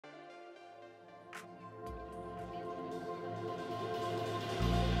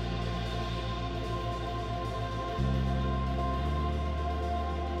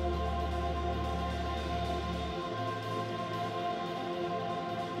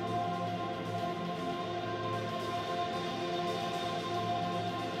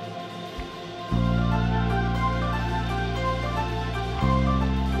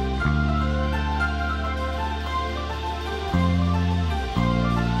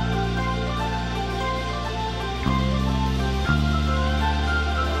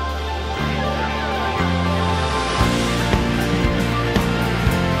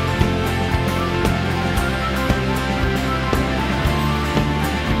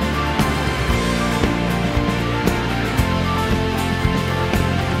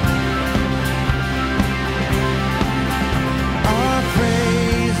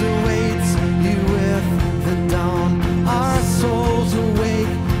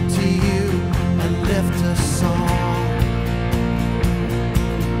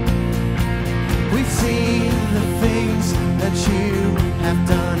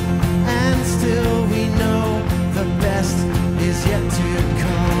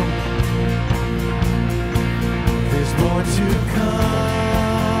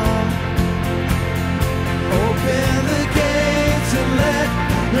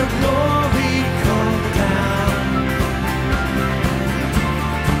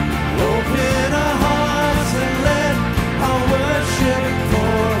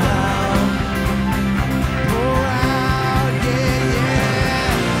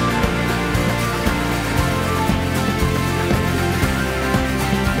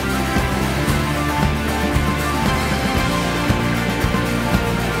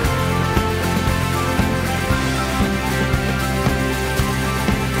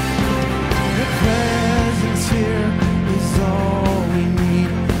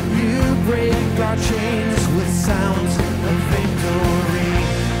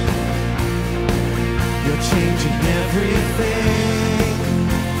everything.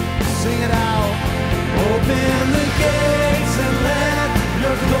 Sing it out. Open the gates and let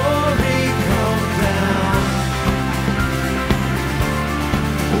your glory come down.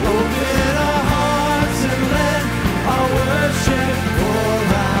 Open our hearts and let our worship pour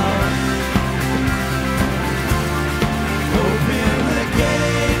out. Open the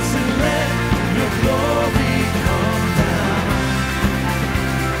gates and let your glory come down.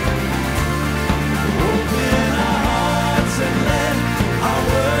 Open our hearts and let our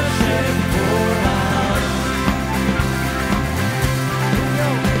worship pour out.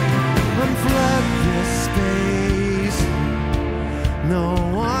 Unflood this space. No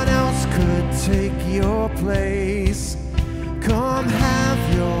one else could take your place. Come have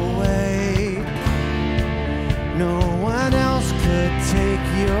your way. No one else could take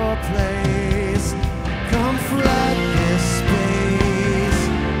your place. Come flood this space.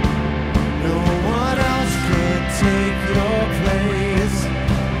 No one else could take your place.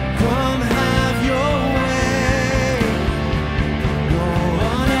 Come have your way. No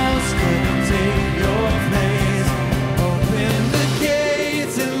one else could take your place. Open the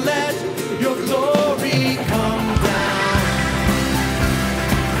gates and let your glory come down.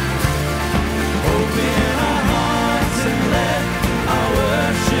 Open our hearts and let our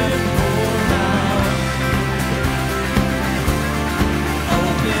worship pour out.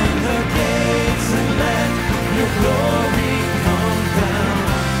 Open the gates and let your glory come down.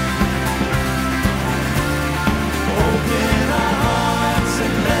 Open our hearts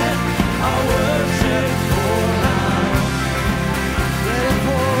and let our worship pour out. Let it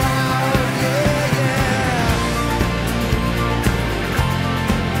pour out, yeah, yeah.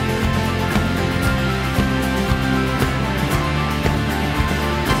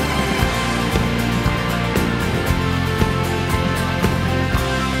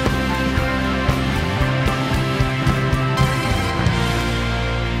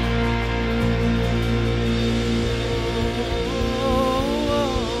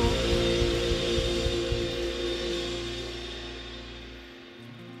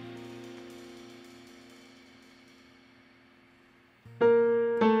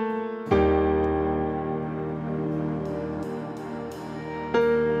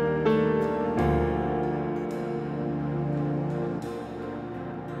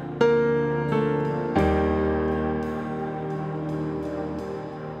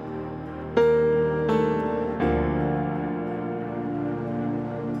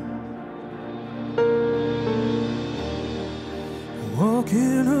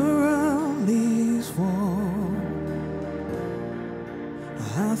 Walking around these walls,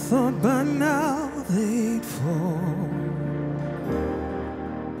 I thought by now they'd fall,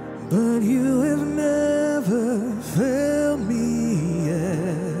 but you have never failed me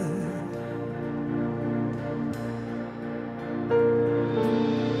yet.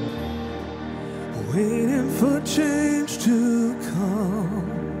 Waiting for change to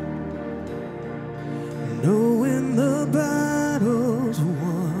come, knowing the battle's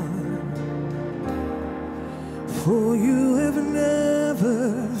won, for you have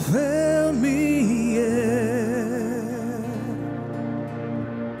never failed me yet.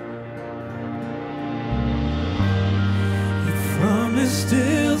 Your promise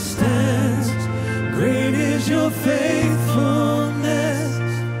still stands. Great is your faithfulness,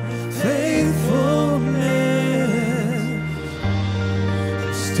 faithfulness.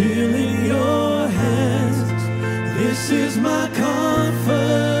 Still in your hands, this is my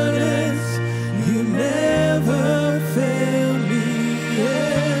confidence. You never fail me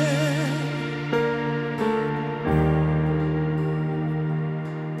yet.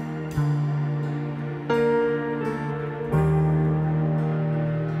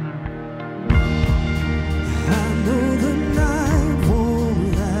 I know the night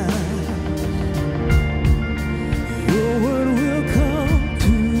won't last. Your word will come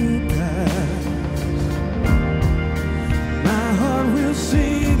to pass. My heart will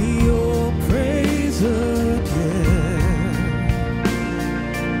sing your praise again.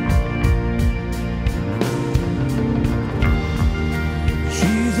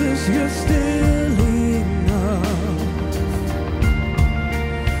 Jesus, you're still enough.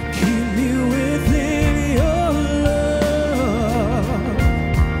 Keep me within your love.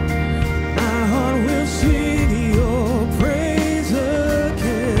 My heart will sing your praise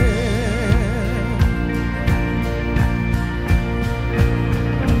again.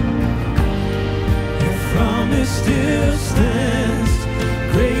 Your promise still stands.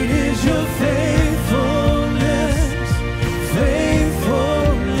 Great is your faithfulness,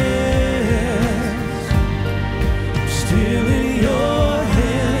 faithfulness.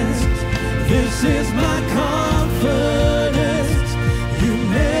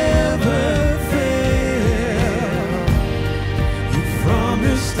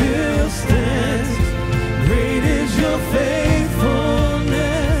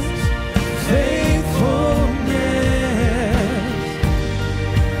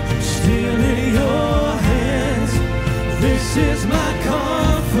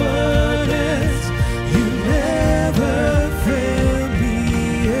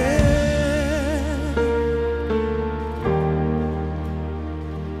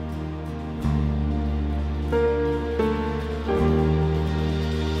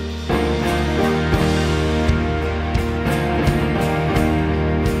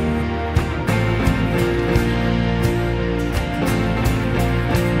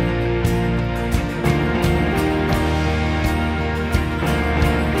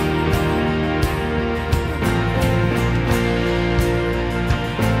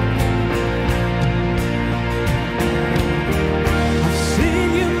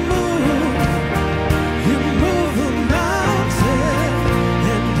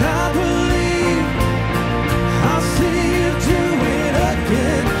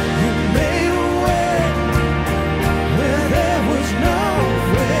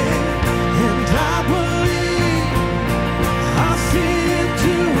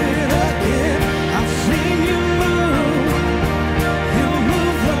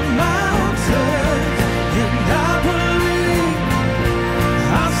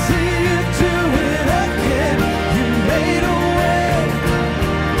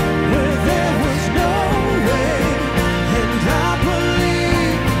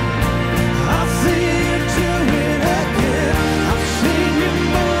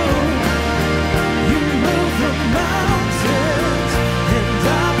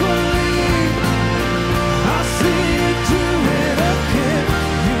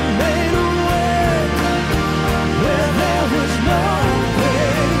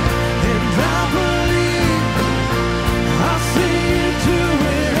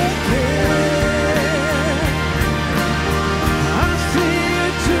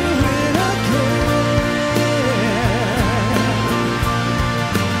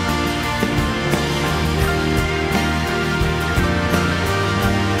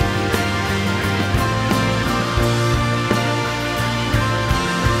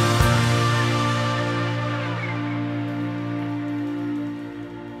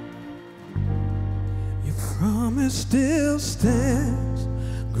 stands.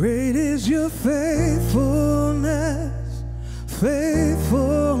 Great is your faithfulness,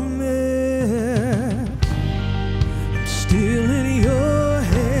 faithfulness. I'm still in your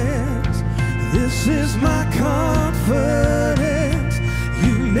hands. This is my confidence.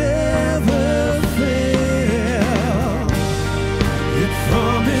 You never fail. Your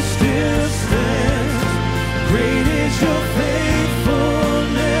promise still stands. Great is your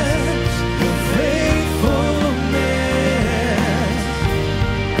faithfulness, faithfulness.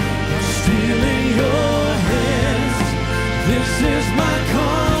 Still in your hands. This is my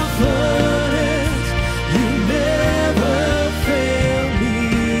confidence. You never fail me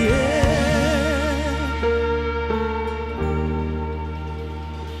yet.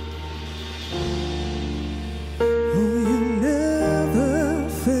 Oh, you never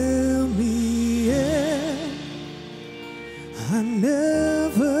fail me yet. I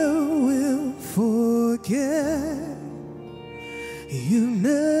never will forget. You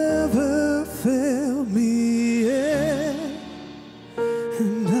never fail me yet.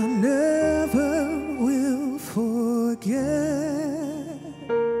 And I never will forget.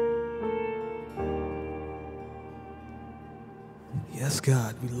 Yes,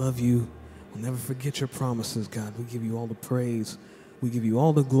 God, we love you. We'll never forget your promises, God. We give you all the praise. We give you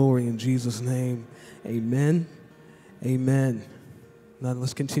all the glory in Jesus' name. Amen. Amen. Now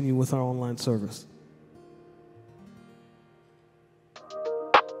let's continue with our online service.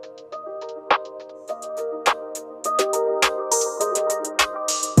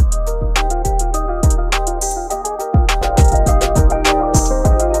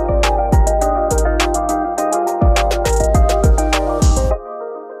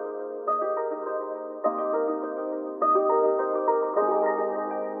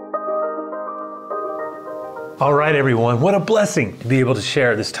 All right, everyone, what a blessing to be able to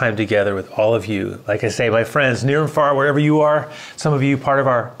share this time together with all of you. Like I say, my friends, near and far, wherever you are, some of you part of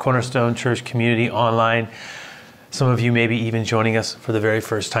our Cornerstone Church community online, some of you maybe even joining us for the very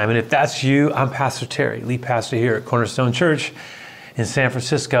first time. And if that's you, I'm Pastor Terry, lead pastor here at Cornerstone Church in San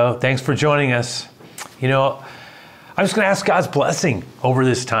Francisco. Thanks for joining us. You know, I'm just going to ask God's blessing over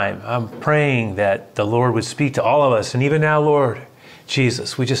this time. I'm praying that the Lord would speak to all of us. And even now, Lord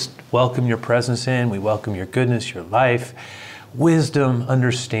Jesus, we just welcome your presence in. We welcome your goodness, your life, wisdom,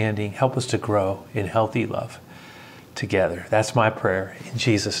 understanding. Help us to grow in healthy love together. That's my prayer in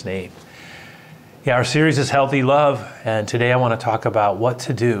Jesus' name. Yeah, our series is Healthy Love, and today I want to talk about what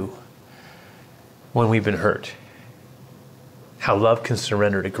to do when we've been hurt. How love can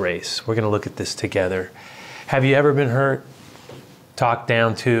surrender to grace. We're going to look at this together. Have you ever been hurt, talked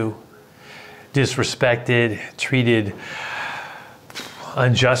down to, disrespected, treated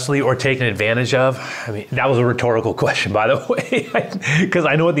unjustly, or taken advantage of? I mean, that was a rhetorical question, by the way, because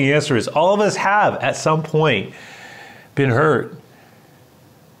I know what the answer is. All of us have, at some point, been hurt.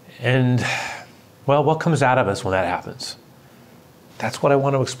 And, well, what comes out of us when that happens? That's what I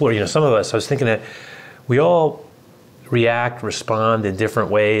want to explore. You know, some of us, I was thinking that we all react, respond in different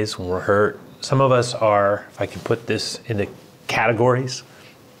ways when we're hurt. Some of us are, if I can put this into categories,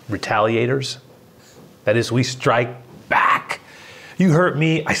 retaliators. That is, we strike back. You hurt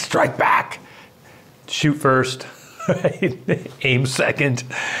me, I strike back. Shoot first, aim second,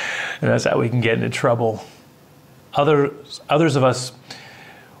 and that's how we can get into trouble. Others of us,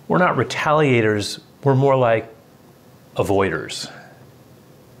 we're not retaliators, we're more like avoiders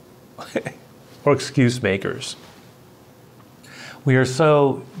or excuse makers. We are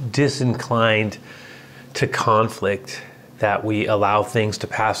so disinclined to conflict that we allow things to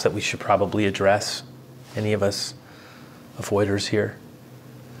pass that we should probably address. Any of us avoiders here?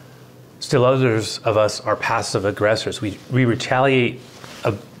 Still others of us are passive aggressors. We retaliate,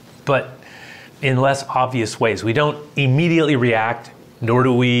 but in less obvious ways. We don't immediately react, nor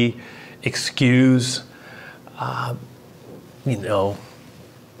do we excuse,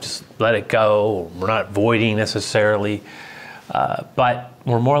 just let it go. We're not avoiding necessarily, but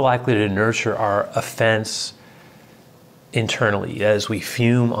we're more likely to nurture our offense internally as we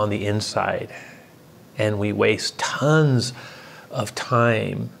fume on the inside. And we waste tons of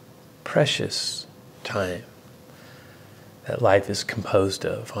time, precious time, that life is composed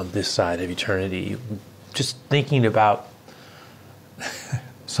of on this side of eternity, just thinking about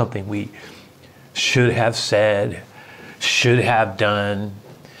something we should have said, should have done.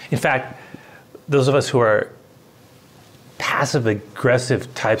 In fact, those of us who are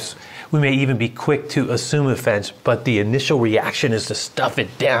passive-aggressive types, we may even be quick to assume offense, but the initial reaction is to stuff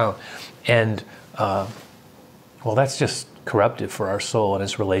it down. And well, that's just corruptive for our soul, and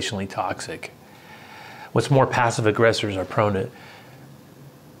it's relationally toxic. What's more, passive aggressors are prone to,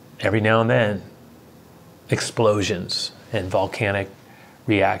 every now and then, explosions and volcanic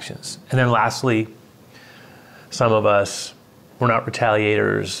reactions. And then lastly, some of us, we're not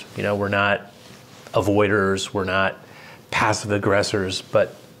retaliators, we're not avoiders, we're not passive aggressors,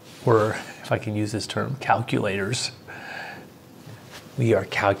 but we're, if I can use this term, calculators. We are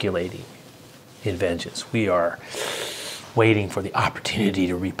calculating in vengeance. We are waiting for the opportunity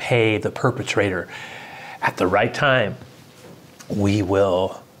to repay the perpetrator at the right time. We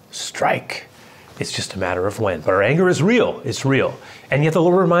will strike. It's just a matter of when. But our anger is real. It's real. And yet the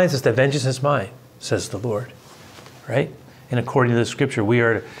Lord reminds us that vengeance is mine, says the Lord. Right? And according to the scripture, we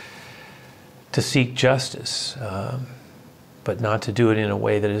are to seek justice, but not to do it in a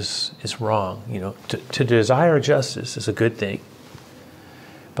way that is wrong. To desire justice is a good thing.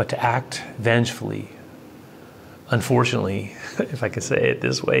 But to act vengefully, unfortunately, if I could say it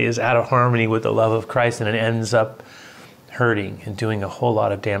this way, is out of harmony with the love of Christ, and it ends up hurting and doing a whole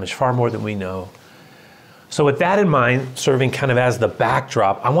lot of damage, far more than we know. So with that in mind, serving kind of as the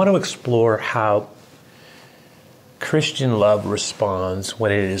backdrop, I want to explore how Christian love responds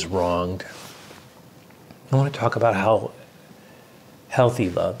when it is wronged. I want to talk about how healthy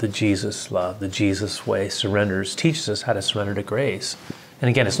love, the Jesus way, teaches us how to surrender to grace. And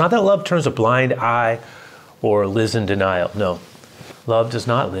again, it's not that love turns a blind eye or lives in denial. No, love does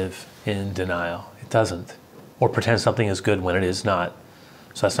not live in denial. It doesn't. Or pretend something is good when it is not.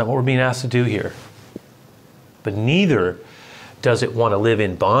 So that's not what we're being asked to do here. But neither does it want to live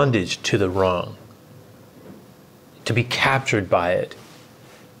in bondage to the wrong, to be captured by it,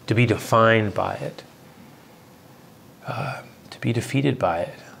 to be defined by it, to be defeated by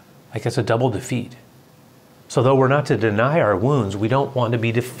it. Like it's a double defeat. So though we're not to deny our wounds, we don't want to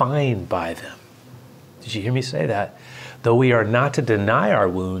be defined by them. Did you hear me say that? Though we are not to deny our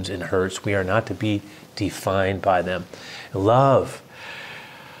wounds and hurts, we are not to be defined by them. Love,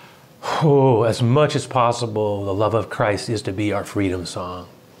 as much as possible, the love of Christ is to be our freedom song.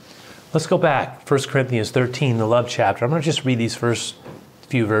 Let's go back, 1 Corinthians 13, the love chapter. I'm going to just read these first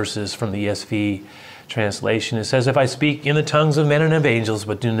few verses from the ESV translation. It says, "If I speak in the tongues of men and of angels,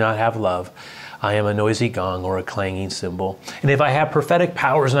 but do not have love, I am a noisy gong or a clanging cymbal. And if I have prophetic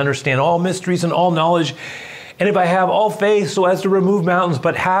powers and understand all mysteries and all knowledge, and if I have all faith so as to remove mountains,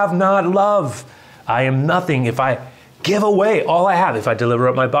 but have not love, I am nothing. If I give away all I have, if I deliver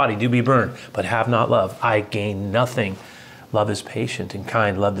up my body to be burned, but have not love, I gain nothing. Love is patient and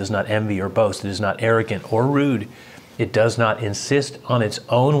kind. Love does not envy or boast. It is not arrogant or rude. It does not insist on its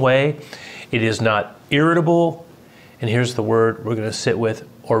own way. It is not irritable." And here's the word we're going to sit with,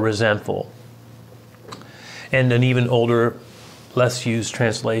 or resentful. And an even older, less used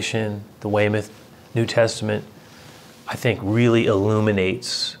translation, the Weymouth New Testament, I think really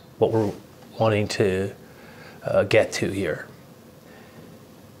illuminates what we're wanting to get to here.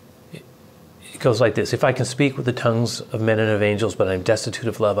 It goes like this: "If I can speak with the tongues of men and of angels, but I am destitute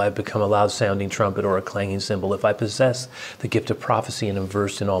of love, I have become a loud-sounding trumpet or a clanging cymbal. If I possess the gift of prophecy and am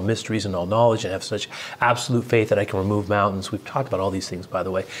versed in all mysteries and all knowledge and have such absolute faith that I can remove mountains." We've talked about all these things, by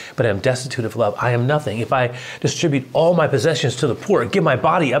the way. "But I am destitute of love, I am nothing. If I distribute all my possessions to the poor and give my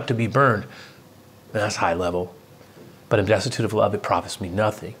body up to be burned," and that's high level, "but I'm destitute of love, it profits me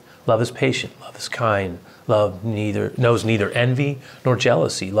nothing. Love is patient, love is kind. Love knows neither envy nor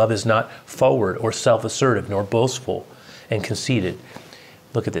jealousy. Love is not forward or self-assertive, nor boastful and conceited."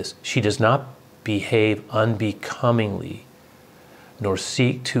 Look at this. "She does not behave unbecomingly, nor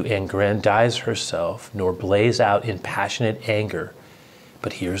seek to aggrandize herself, nor blaze out in passionate anger."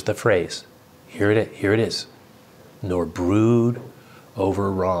 But here's the phrase. Here it is. "Nor brood over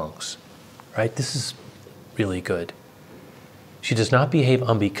wrongs." Right? This is really good. "She does not behave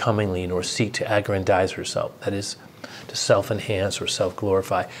unbecomingly, nor seek to aggrandize herself," that is, to self-enhance or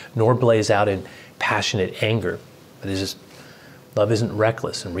self-glorify, "nor blaze out in passionate anger." That is, love isn't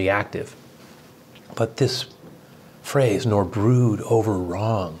reckless and reactive. But this phrase, "nor brood over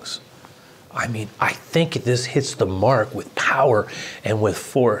wrongs," I think this hits the mark with power and with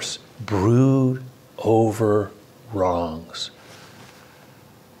force. Brood over wrongs.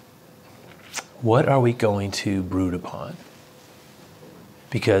 What are we going to brood upon?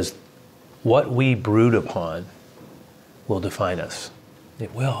 Because what we brood upon will define us.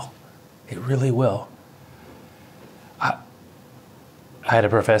 It will. It really will. I had a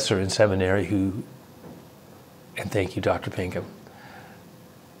professor in seminary who, and thank you, Dr. Pinkham,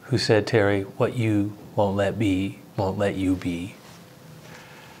 who said, "Terry, what you won't let be, won't let you be."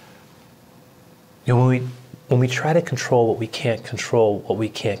 When we try to control what we can't control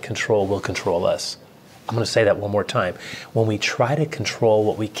will control us. I'm going to say that one more time. When we try to control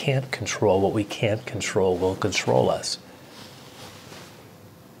what we can't control will control us.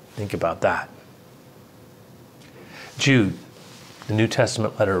 Think about that. Jude, the New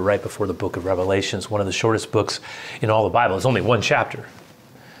Testament letter right before the book of Revelations, one of the shortest books in all the Bible. It's only one chapter.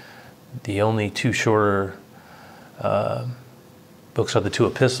 The only two shorter books are the two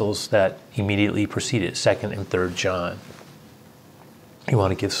epistles that immediately precede it, 2nd and 3rd John. You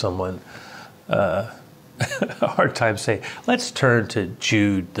want to give someone a hard time, say, let's turn to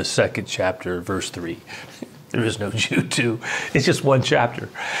Jude, the 2nd chapter, verse 3. There is no Jude 2. It's just one chapter.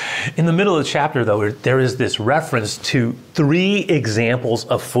 In the middle of the chapter, though, there is this reference to 3 examples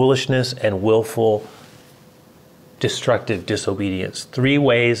of foolishness and willful, destructive disobedience. 3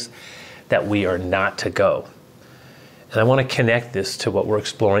 ways that we are not to go. And I want to connect this to what we're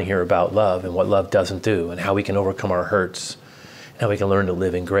exploring here about love and what love doesn't do and how we can overcome our hurts and how we can learn to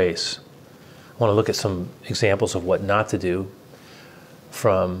live in grace. I want to look at some examples of what not to do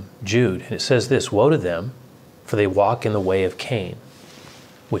from Jude. And it says this, woe to them, for they walk in the way of Cain,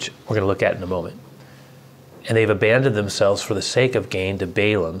 which we're going to look at in a moment. And they've abandoned themselves for the sake of gain to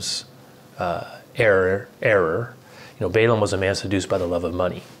Balaam's error. Balaam was a man seduced by the love of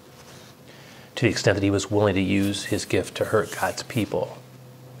money, to the extent that he was willing to use his gift to hurt God's people.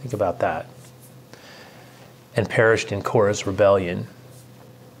 Think about that. And perished in Korah's rebellion.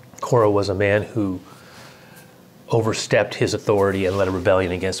 Korah was a man who overstepped his authority and led a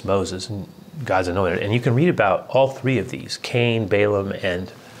rebellion against Moses and God's anointed. And you can read about all 3 of these, Cain, Balaam,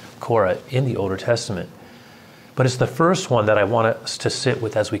 and Korah, in the Older Testament. But it's the first one that I want us to sit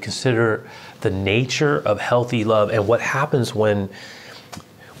with as we consider the nature of healthy love and what happens when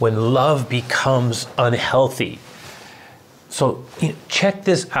love becomes unhealthy. So check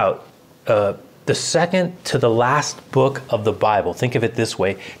this out. The second to the last book of the Bible, think of it this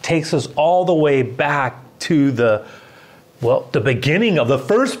way, takes us all the way back to the beginning of the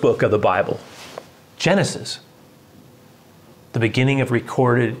first book of the Bible, Genesis, the beginning of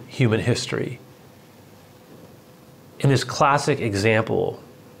recorded human history. In this classic example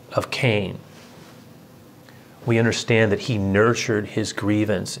of Cain, we understand that he nurtured his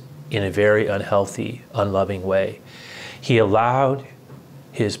grievance in a very unhealthy, unloving way. He allowed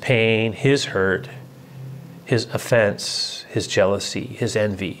his pain, his hurt, his offense, his jealousy, his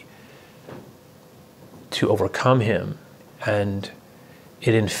envy to overcome him, and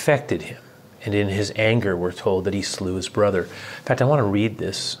it infected him. And in his anger, we're told that he slew his brother. In fact, I want to read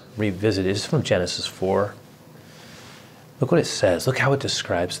this, revisit it. It's from Genesis 4. Look what it says. Look how it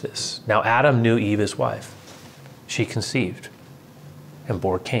describes this. Now Adam knew Eve, his wife. She conceived and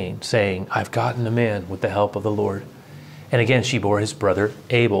bore Cain, saying, I've gotten a man with the help of the Lord. And again, she bore his brother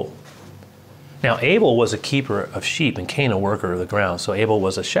Abel. Now Abel was a keeper of sheep and Cain a worker of the ground. So Abel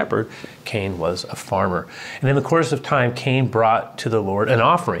was a shepherd, Cain was a farmer. And in the course of time, Cain brought to the Lord an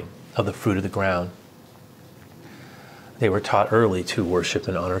offering of the fruit of the ground. They were taught early to worship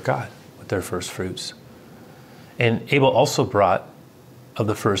and honor God with their first fruits. And Abel also brought of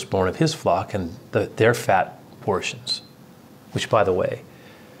the firstborn of his flock and their fat portions, which, by the way,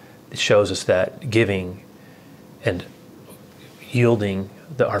 it shows us that giving and yielding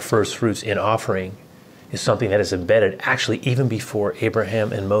our first fruits in offering is something that is embedded actually even before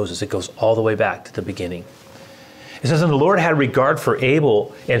Abraham and Moses. It goes all the way back to the beginning. It says, and the Lord had regard for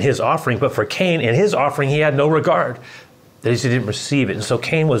Abel and his offering, but for Cain and his offering he had no regard. That is, he didn't receive it. And so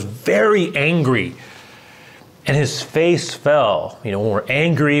Cain was very angry, and his face fell. When we're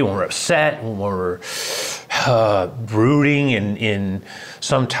angry, when we're upset, when we're brooding in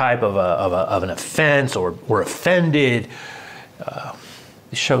some type of an offense, or we're offended,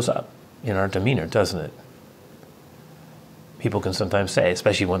 it shows up in our demeanor, doesn't it? People can sometimes say,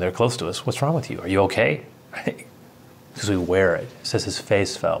 especially when they're close to us, what's wrong with you? Are you okay? Because we wear it. It says his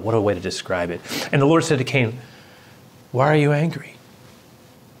face fell. What a way to describe it. And the Lord said to Cain, why are you angry?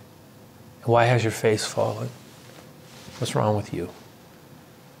 Why has your face fallen? What's wrong with you?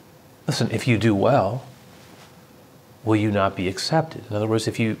 Listen, if you do well, will you not be accepted? In other words,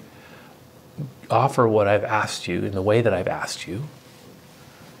 if you offer what I've asked you in the way that I've asked you,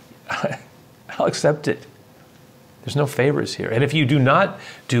 I'll accept it. There's no favors here. And if you do not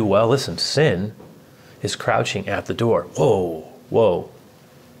do well, listen, sin is crouching at the door. Whoa.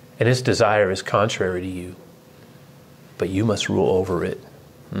 And its desire is contrary to you. But you must rule over it.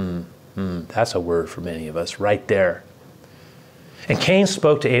 That's a word for many of us right there. And Cain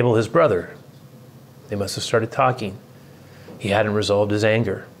spoke to Abel, his brother. They must have started talking. He hadn't resolved his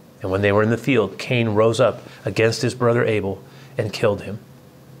anger. And when they were in the field, Cain rose up against his brother Abel and killed him.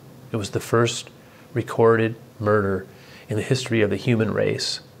 It was the first recorded murder in the history of the human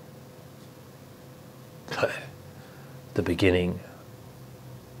race. The beginning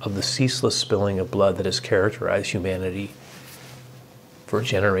of the ceaseless spilling of blood that has characterized humanity for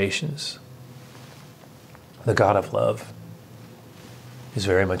generations. the God of love, is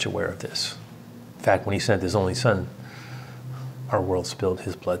very much aware of this. In fact, when he sent his only son, our world spilled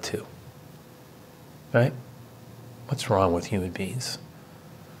his blood too. Right? What's wrong with human beings?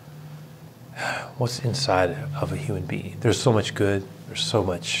 What's inside of a human being? There's so much good. There's so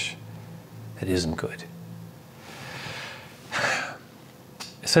much that isn't good.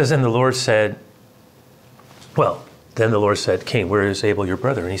 It says, and the Lord said, well, then the Lord said, Cain, where is Abel your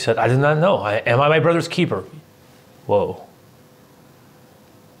brother? And he said, I did not know. Am I my brother's keeper? Whoa.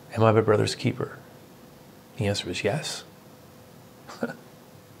 Am I my brother's keeper? The answer is yes.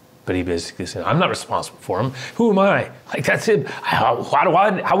 But he basically said, I'm not responsible for him. Who am I? Like, that's it. How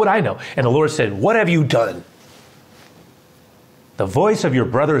would I know? And the Lord said, what have you done? The voice of your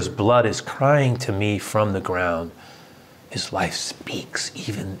brother's blood is crying to me from the ground. His life speaks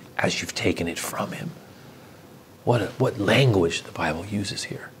even as you've taken it from him. What language the Bible uses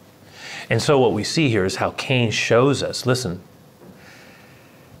here. And so what we see here is how Cain shows us, listen,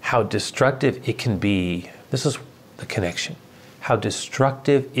 how destructive it can be. This is the connection. How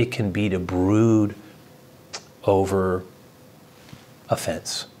destructive it can be to brood over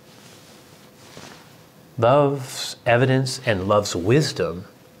offense. Love's evidence and love's wisdom,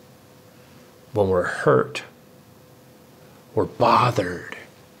 when we're hurt, we're bothered,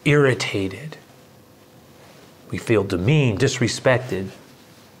 irritated, we feel demeaned, disrespected,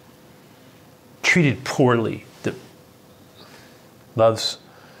 treated poorly. Love's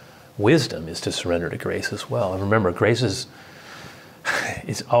wisdom is to surrender to grace as well. And remember, grace is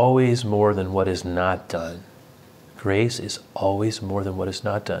always more than what is not done. Grace is always more than what is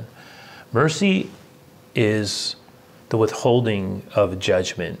not done. Mercy is the withholding of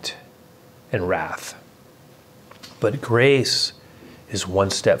judgment and wrath. But grace is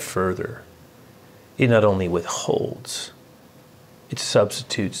one step further. It not only withholds, it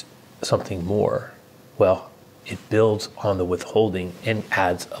substitutes something more. Well, it builds on the withholding and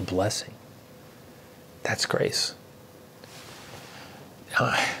adds a blessing. That's grace.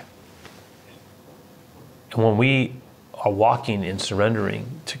 And when we are walking and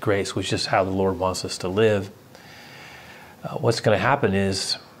surrendering to grace, which is how the Lord wants us to live, what's going to happen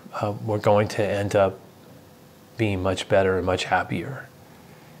is we're going to end up being much better and much happier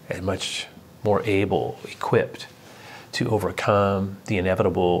and much more able, equipped to overcome the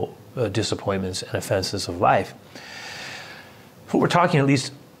inevitable disappointments and offenses of life. What we're talking, at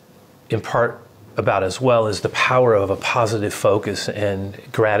least in part, about as well is the power of a positive focus and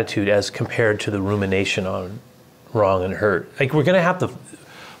gratitude as compared to the rumination on wrong and hurt. Like, we're going to have to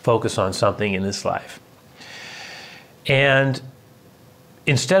focus on something in this life. And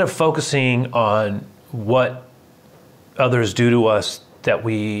instead of focusing on what others do to us that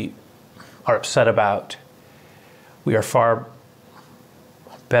we are upset about, we are far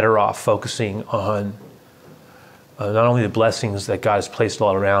better off focusing on not only the blessings that God has placed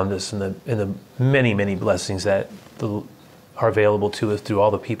all around us and the many, many blessings that are available to us through all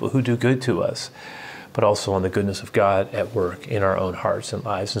the people who do good to us, but also on the goodness of God at work in our own hearts and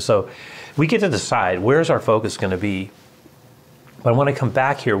lives. And so we get to decide, where's our focus going to be? But I want to come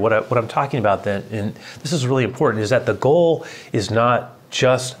back here. What I'm talking about then, and this is really important, is that the goal is not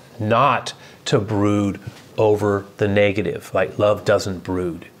just not to brood over the negative. Like, love doesn't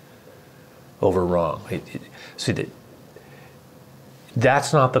brood over wrong. See,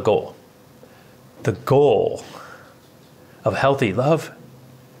 that's not the goal. The goal of healthy love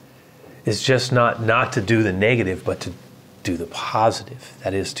is just not to do the negative, but to do the positive.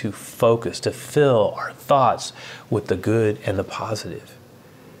 That is, to focus, to fill our thoughts with the good and the positive.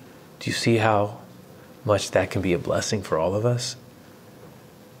 Do you see how much that can be a blessing for all of us?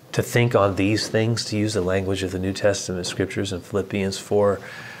 To think on these things, to use the language of the New Testament scriptures in Philippians 4,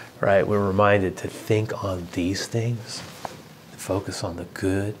 right? We're reminded to think on these things, to focus on the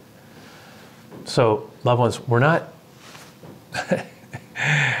good. So, loved ones, we're not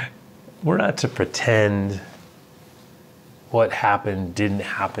to pretend what happened didn't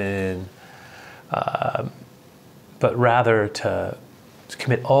happen, but rather to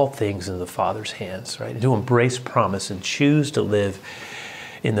commit all things into the Father's hands, right? And to embrace promise and choose to live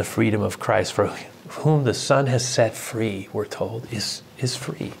in the freedom of Christ. For whom the Son has set free, we're told, is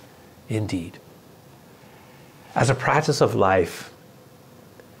free indeed. As a practice of life,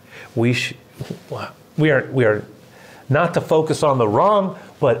 we are not to focus on the wrong,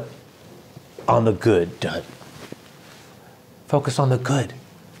 but on the good done. Focus on the good,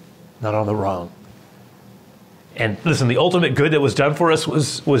 not on the wrong. And listen, the ultimate good that was done for us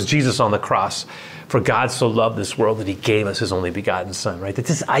was Jesus on the cross. For God so loved this world that he gave us his only begotten Son, right? That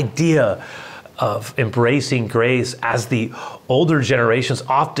this idea of embracing grace, as the older generations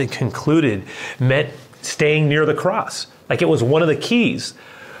often concluded, meant staying near the cross. Like it was one of the keys,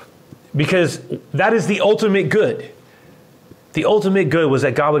 because that is the ultimate good. The ultimate good was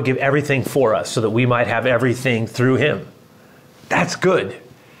that God would give everything for us so that we might have everything through him. That's good.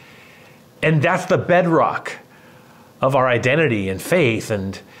 And that's the bedrock of our identity and faith,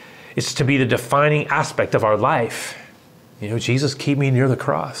 and it's to be the defining aspect of our life. You know, Jesus, keep me near the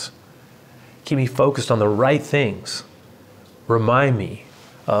cross. Keep me focused on the right things. Remind me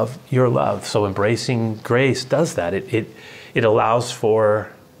of your love. So embracing grace does that. It allows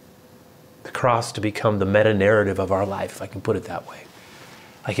for the cross to become the meta-narrative of our life, if I can put it that way.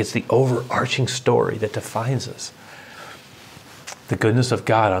 Like it's the overarching story that defines us. The goodness of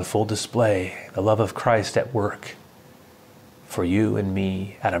God on full display, the love of Christ at work for you and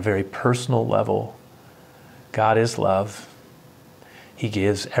me at a very personal level. God is love. He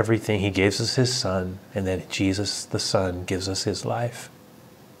gives everything. He gives us his son, and then Jesus, the son, gives us his life,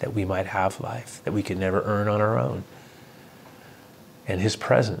 that we might have life that we could never earn on our own. And his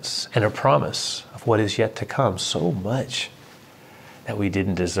presence and a promise of what is yet to come, so much that we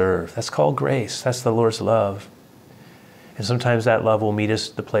didn't deserve. That's called grace. That's the Lord's love. And sometimes that love will meet us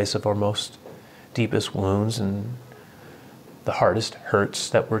at the place of our most deepest wounds and the hardest hurts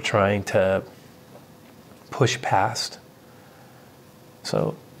that we're trying to push past.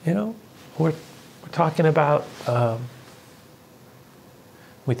 So, you know, we're talking about,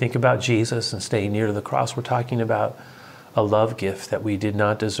 we think about Jesus and staying near to the cross. We're talking about a love gift that we did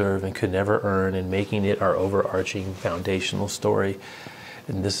not deserve and could never earn, and making it our overarching foundational story.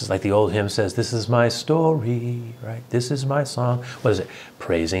 And this is like the old hymn says, this is my story, right? This is my song. What is it?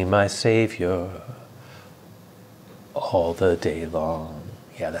 Praising my Savior all the day long.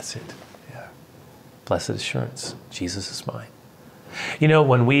 Yeah, that's it. Yeah. Blessed assurance, Jesus is mine. You know,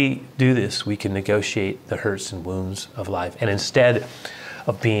 when we do this, we can negotiate the hurts and wounds of life. And instead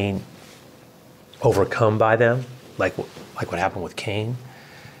of being overcome by them, like what happened with Cain,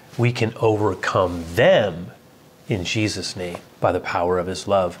 we can overcome them in Jesus' name by the power of his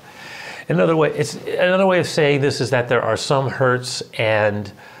love. Another way of saying this is that there are some hurts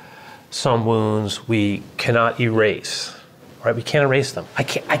and some wounds we cannot erase, right? We can't erase them.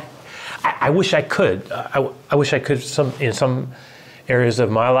 I wish I could. I wish I could in some areas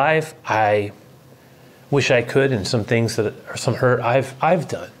of my life. I wish I could in some things that are some hurt I've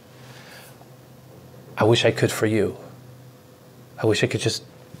done. I wish I could for you. I wish I could just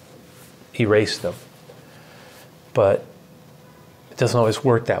erase them. But it doesn't always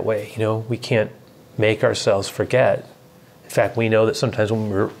work that way. You know, we can't make ourselves forget. In fact, we know that sometimes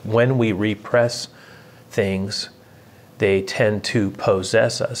when we repress things, they tend to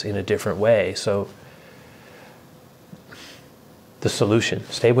possess us in a different way. So the solution,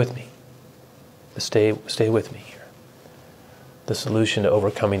 stay with me. Stay with me here. The solution to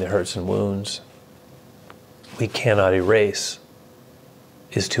overcoming the hurts and wounds we cannot erase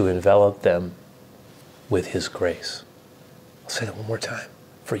is to envelop them with his grace. I'll say that one more time.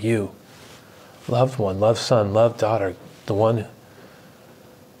 For you, loved one, loved son, loved daughter, the one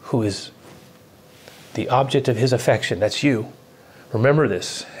who is the object of his affection, that's you. Remember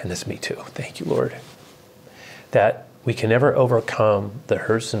this, and that's me too. Thank you, Lord. That we can never overcome the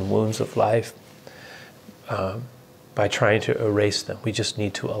hurts and wounds of life by trying to erase them. We just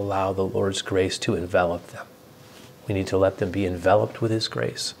need to allow the Lord's grace to envelop them. We need to let them be enveloped with his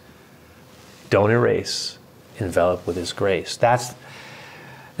grace. Don't erase, envelop with his grace. That's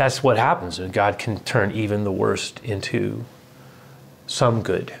what happens, and God can turn even the worst into some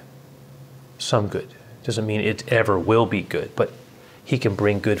good. Some good. Doesn't mean it ever will be good, but he can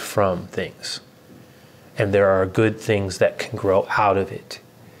bring good from things. And there are good things that can grow out of it,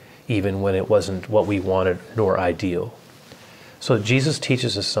 even when it wasn't what we wanted nor ideal. So Jesus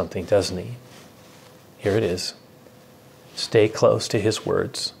teaches us something, doesn't he? Here it is. Stay close to his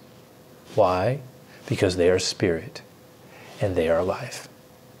words. Why? Because they are spirit and they are life.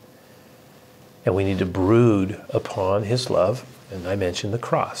 And we need to brood upon his love, and I mentioned the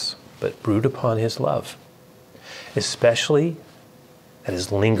cross, but brood upon his love. Especially, that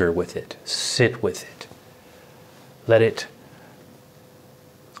is, linger with it, sit with it. Let it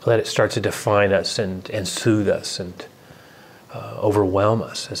start to define us and soothe us and overwhelm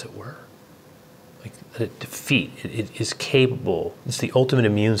us, as it were. Like, let it defeat. It is capable. It's the ultimate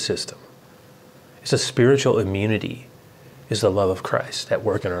immune system. It's a spiritual immunity, is the love of Christ at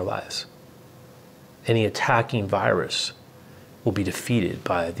work in our lives. Any attacking virus will be defeated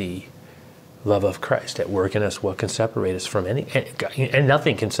by the love of Christ at work in us. What can separate us from and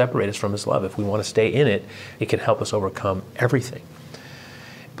nothing can separate us from his love. If we want to stay in it, it can help us overcome everything.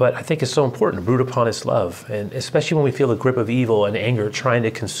 But I think it's so important to brood upon his love, and especially when we feel the grip of evil and anger trying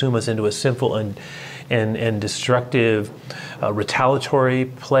to consume us into a sinful and and destructive retaliatory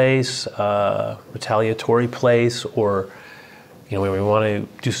place, or when we want to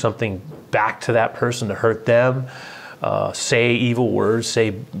do something back to that person to hurt them, say evil words, say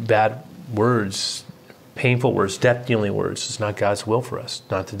bad words, painful words, death-dealing words. It's not God's will for us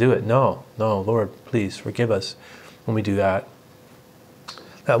not to do it. No, Lord, please forgive us when we do that.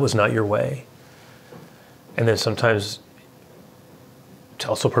 That was not your way. And then sometimes to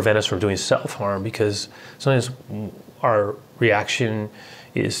also prevent us from doing self-harm, because sometimes our reaction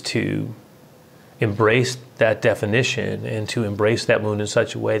is to embrace that definition and to embrace that wound in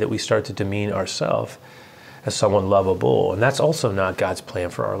such a way that we start to demean ourselves as someone lovable. And that's also not God's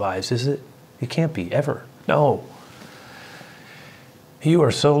plan for our lives, is it? It can't be, ever. No. You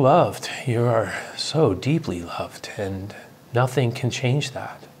are so loved. You are so deeply loved, and nothing can change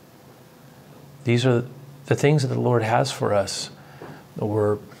that. These are the things that the Lord has for us that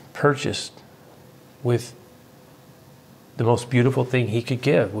were purchased with the most beautiful thing he could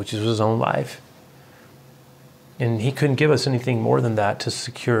give, which is his own life. And he couldn't give us anything more than that to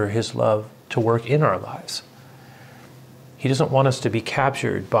secure his love to work in our lives. He doesn't want us to be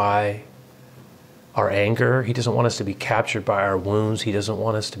captured by our anger. He doesn't want us to be captured by our wounds. He doesn't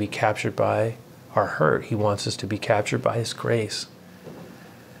want us to be captured by our hurt. He wants us to be captured by his grace.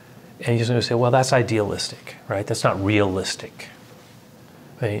 And he's going to say, well, that's idealistic, right? That's not realistic.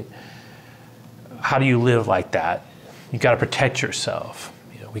 I mean, how do you live like that? You got to protect yourself.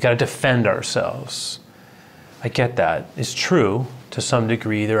 We got to defend ourselves. I get that. It's true to some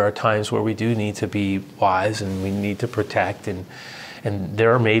degree. There are times where we do need to be wise and we need to protect, and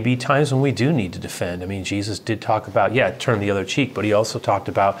there may be times when we do need to defend. I mean, Jesus did talk about, turn the other cheek, but he also talked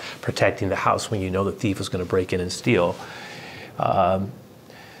about protecting the house when you know the thief is going to break in and steal.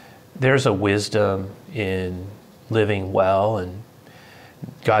 There's a wisdom in living well, and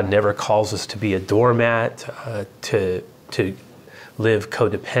God never calls us to be a doormat, to live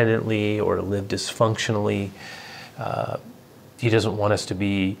codependently or to live dysfunctionally. He doesn't want us to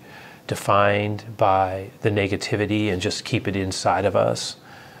be defined by the negativity and just keep it inside of us.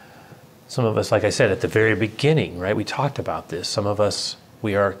 Some of us, like I said at the very beginning, right, we talked about this. Some of us,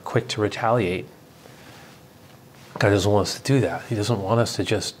 we are quick to retaliate. God doesn't want us to do that. He doesn't want us to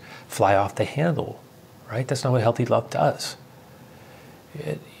just fly off the handle, right? That's not what healthy love does.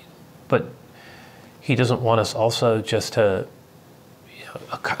 But he doesn't want us also just to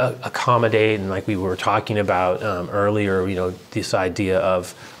accommodate, and like we were talking about earlier, this idea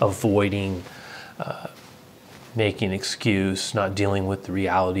of avoiding making an excuse, not dealing with the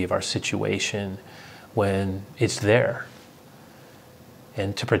reality of our situation when it's there,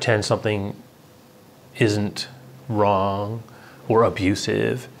 and to pretend something isn't wrong or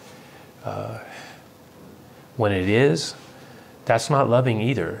abusive when it is. That's not loving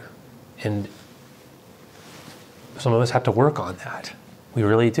either. And some of us have to work on that. We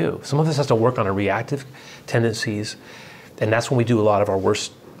really do. Some of us have to work on our reactive tendencies, and that's when we do a lot of our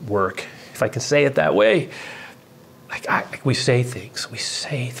worst work, if I can say it that way. We say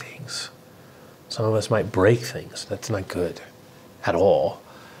things. Some of us might break things. That's not good at all.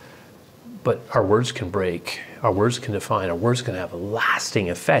 But our words can break. Our words can define. Our words can have a lasting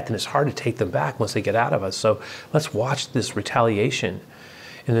effect, and it's hard to take them back once they get out of us. So let's watch this retaliation.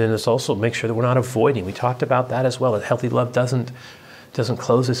 And then let's also make sure that we're not avoiding. We talked about that as well. That healthy love doesn't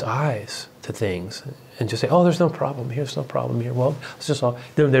close its eyes to things and just say, oh, there's no problem here, there's no problem here. Well, it's just all,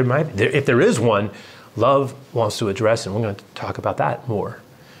 there might be, if there is one, love wants to address, and we're going to talk about that more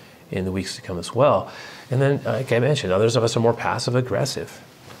in the weeks to come as well. And then, like I mentioned, others of us are more passive-aggressive.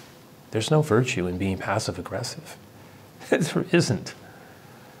 There's no virtue in being passive-aggressive. There isn't.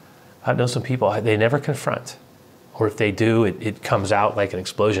 I know some people, they never confront. Or if they do, it comes out like an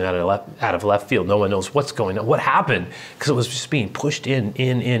explosion out of left field. No one knows what's going on, what happened, because it was just being pushed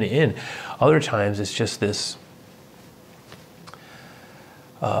in. Other times it's just this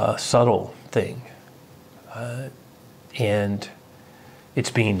subtle thing. And it's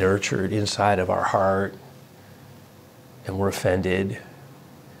being nurtured inside of our heart, and we're offended.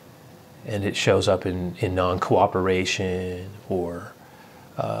 And it shows up in non-cooperation or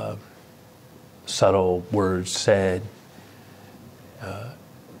subtle words said.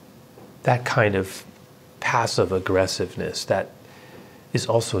 That kind of passive aggressiveness, that is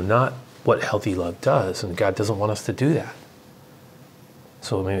also not what healthy love does, and God doesn't want us to do that.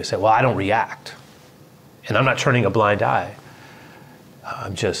 So maybe say, well, I don't react, and I'm not turning a blind eye.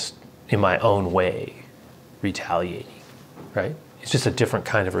 I'm just, in my own way, retaliating, right? It's just a different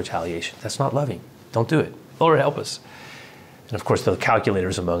kind of retaliation. That's not loving. Don't do it. Lord, help us. And of course, the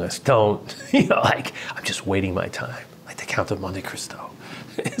calculators among us don't, I'm just waiting my time, like the Count of Monte Cristo.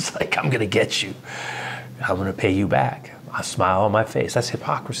 It's like, I'm going to get you. I'm going to pay you back. A smile on my face. That's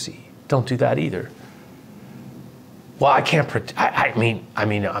hypocrisy. Don't do that either. Well, I can't, I mean,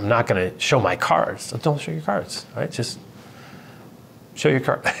 I'm not going to show my cards. Don't show your cards, right? Just show your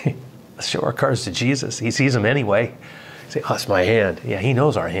card. Let's show our cards to Jesus. He sees them anyway. Say, oh, it's my hand. Yeah, he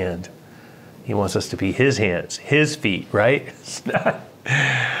knows our hand. He wants us to be his hands, his feet, right? It's not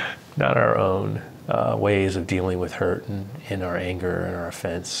our own ways of dealing with hurt and in our anger and our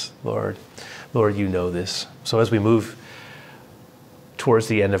offense, Lord. Lord, you know this. So as we move towards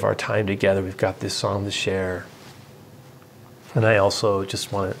the end of our time together, we've got this song to share. And I also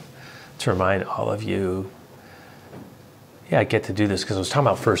just want to remind all of you, I get to do this because I was talking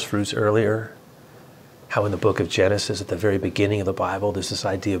about first fruits earlier, how in the book of Genesis, at the very beginning of the Bible, there's this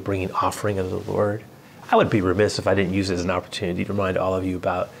idea of bringing offering unto the Lord. I would be remiss if I didn't use it as an opportunity to remind all of you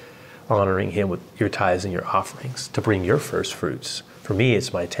about honoring him with your tithes and your offerings, to bring your first fruits. For me,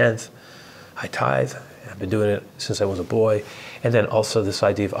 it's my 10th. I tithe. I've been doing it since I was a boy. And then also this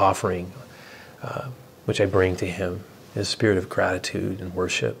idea of offering, which I bring to him in a spirit of gratitude and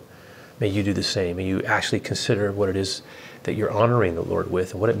worship. May you do the same. May you actually consider what it is that you're honoring the Lord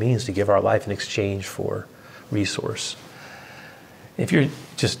with and what it means to give our life in exchange for resource. If you're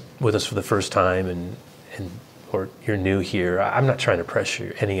just with us for the first time or you're new here, I'm not trying to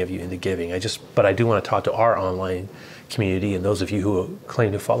pressure any of you into giving. But I do want to talk to our online community and those of you who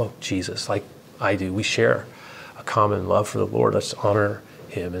claim to follow Jesus like I do. We share a common love for the Lord. Let's honor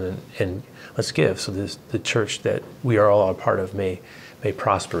him and let's give so the church that we are all a part of may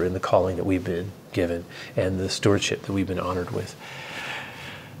prosper in the calling that we've been given and the stewardship that we've been honored with.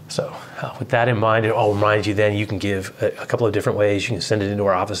 So with that in mind, I'll remind you then you can give a couple of different ways. You can send it into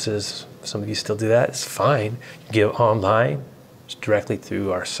our offices. Some of you still do that. It's fine. You can give online, just directly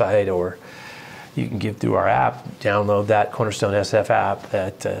through our site, or you can give through our app. Download that CornerstoneSF app.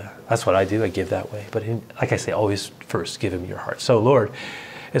 That's what I do. I give that way. But like I say, always first give him your heart. So Lord,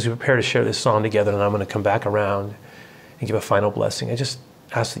 as we prepare to share this song together, and I'm going to come back around and give a final blessing, I just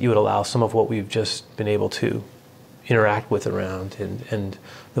ask that you would allow some of what we've just been able to interact with around and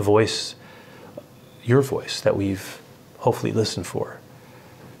the voice, your voice that we've hopefully listened for,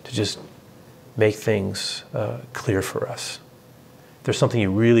 to just make things clear for us. If there's something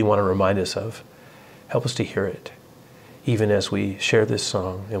you really want to remind us of, help us to hear it. Even as we share this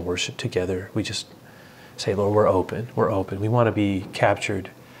song and worship together, we just say, Lord, we're open. We're open. We want to be captured,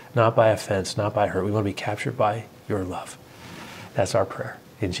 not by offense, not by hurt. We want to be captured by your love. That's our prayer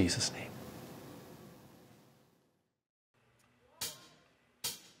in Jesus' name.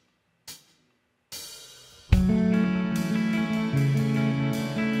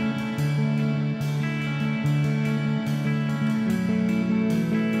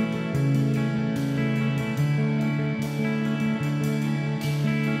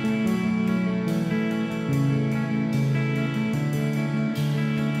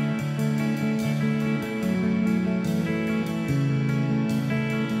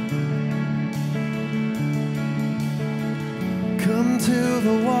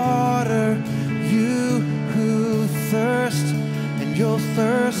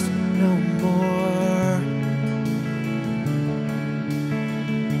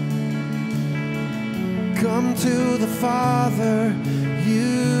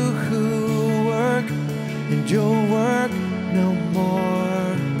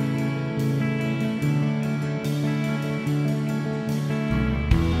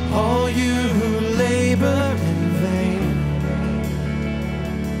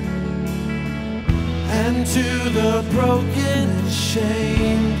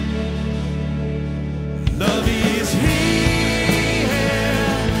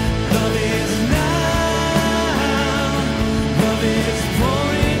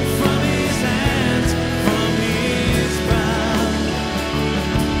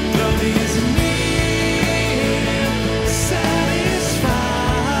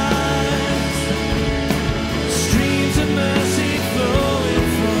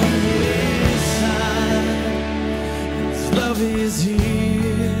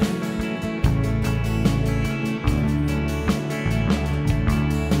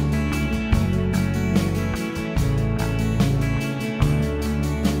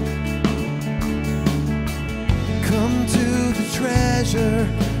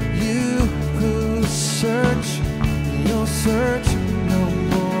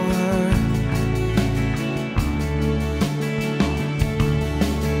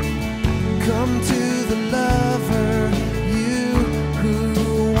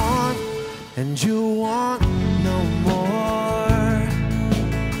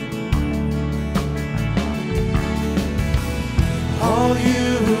 All you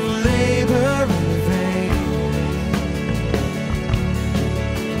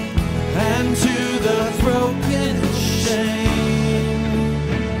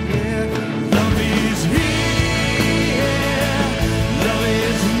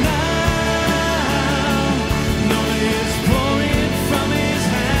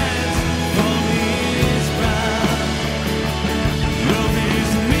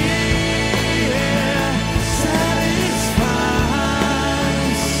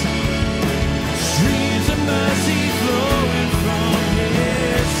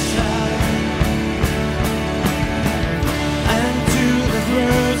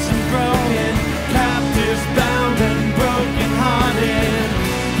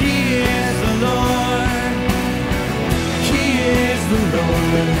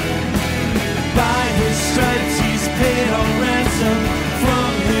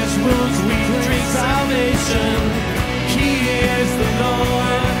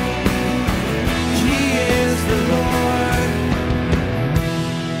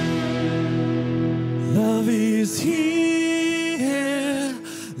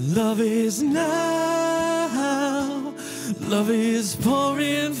Love is now. Love is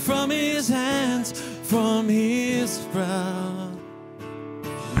pouring from his hands, from his brow.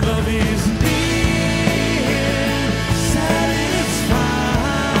 Love is near, satisfies.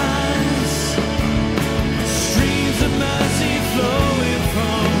 Streams of mercy flowing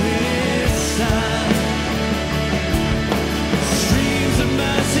from his side. Streams of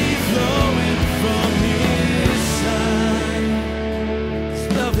mercy flowing from his side. His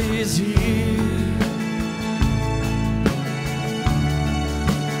love is here.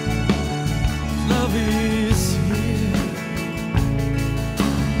 Love is here.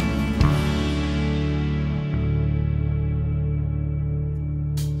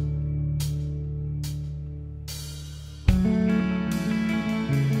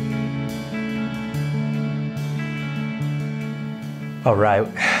 All right.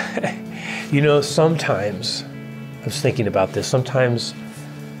 You know, sometimes, I was thinking about this, sometimes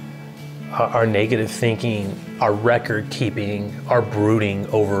our negative thinking, our record keeping, our brooding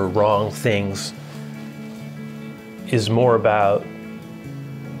over wrong things is more about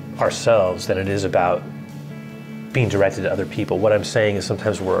ourselves than it is about being directed to other people. What I'm saying is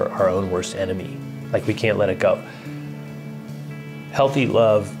sometimes we're our own worst enemy. Like, we can't let it go. Healthy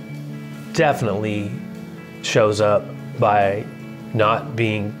love definitely shows up by not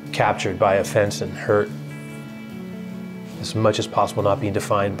being captured by offense and hurt, as much as possible not being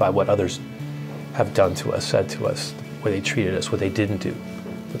defined by what others have done to us, said to us, the way they treated us, what they didn't do,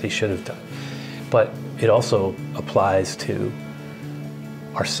 what they should have done. But it also applies to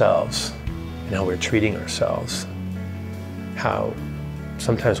ourselves and how we're treating ourselves, how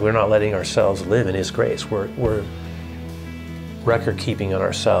sometimes we're not letting ourselves live in his grace. We're record keeping on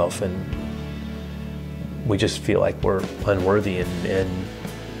ourselves, and we just feel like we're unworthy and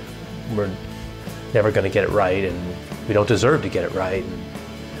we're never going to get it right, and we don't deserve to get it right, and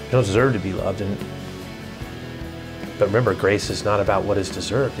we don't deserve to be loved. But remember, grace is not about what is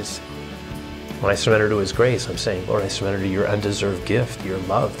deserved. It's when I surrender to his grace, I'm saying, Lord, I surrender to your undeserved gift, your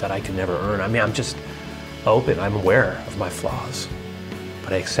love that I can never earn. I mean, I'm just open. I'm aware of my flaws,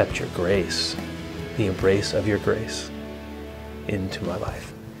 but I accept your grace, the embrace of your grace into my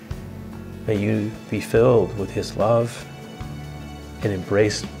life. May you be filled with his love and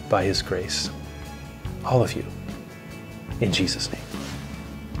embraced by his grace. All of you, in Jesus' name.